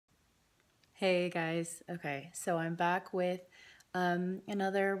Hey guys, okay, so I'm back with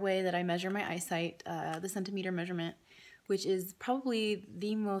another way that I measure my eyesight, the centimeter measurement, which is probably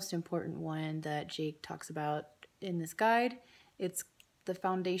the most important one that Jake talks about in this guide. It's the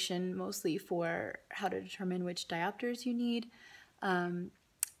foundation mostly for how to determine which diopters you need. And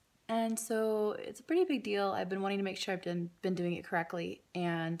so it's a pretty big deal. I've been wanting to make sure I've been doing it correctly,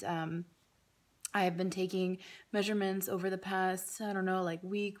 and I have been taking measurements over the past, I don't know, like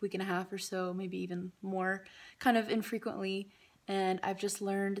week and a half or so, maybe even more, kind of infrequently. And I've just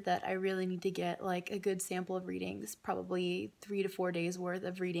learned that I really need to get like a good sample of readings, probably 3 to 4 days worth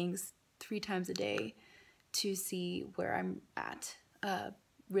of readings 3 times a day to see where I'm at,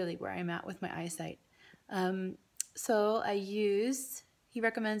 really where I'm at with my eyesight. So he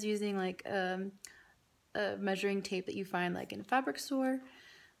recommends using like a measuring tape that you find like in a fabric store.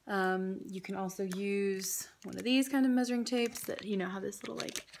 You can also use one of these kind of measuring tapes that, you know, have this little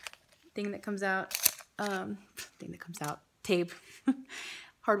like thing that comes out, tape.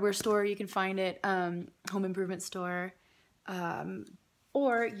 Hardware store, you can find it, home improvement store,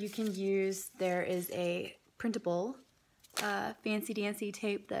 or you can use, there is a printable fancy dancy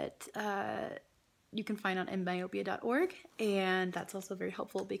tape that you can find on myopia.org, and that's also very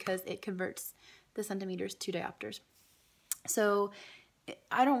helpful because it converts the centimeters to diopters. So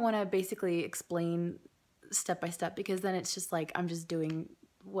I don't want to basically explain step by step because then it's just like I'm just doing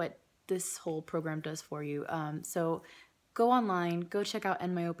what this whole program does for you. So go online, go check out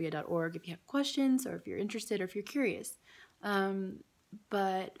myopia.org if you have questions or if you're interested or if you're curious.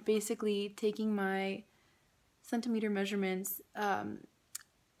 But basically taking my centimeter measurements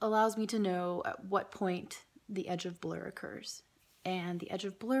allows me to know at what point the edge of blur occurs. And the edge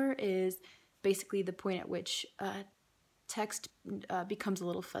of blur is basically the point at which text becomes a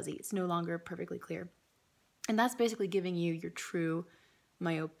little fuzzy. It's no longer perfectly clear. And that's basically giving you your true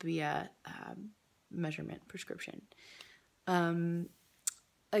myopia measurement prescription.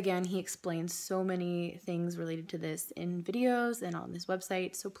 Again, he explains so many things related to this in videos and on this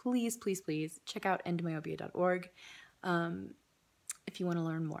website. So please, please, please check out endmyopia.org if you want to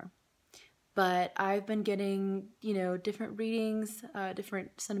learn more. But I've been getting, you know, different readings,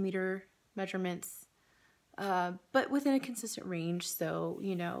 different centimeter measurements, but within a consistent range, so,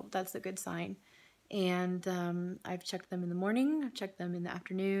 you know, that's a good sign. And I've checked them in the morning, I've checked them in the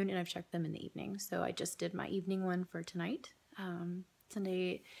afternoon, and I've checked them in the evening. So I just did my evening one for tonight.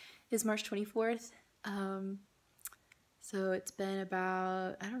 Sunday is March 24th. So it's been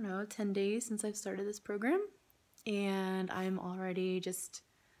about, I don't know, 10 days since I've started this program. And I'm already just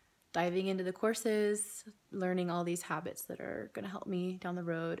diving into the courses, learning all these habits that are going to help me down the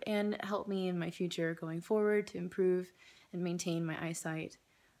road and help me in my future going forward to improve and maintain my eyesight.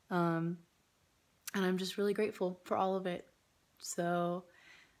 And I'm just really grateful for all of it. So,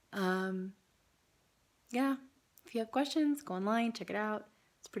 yeah, if you have questions, go online, check it out.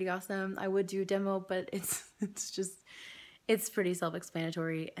 It's pretty awesome. I would do a demo, but it's pretty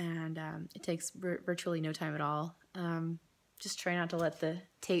self-explanatory, and it takes virtually no time at all. Just try not to let the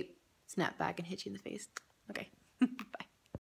tape snap back and hit you in the face. Okay.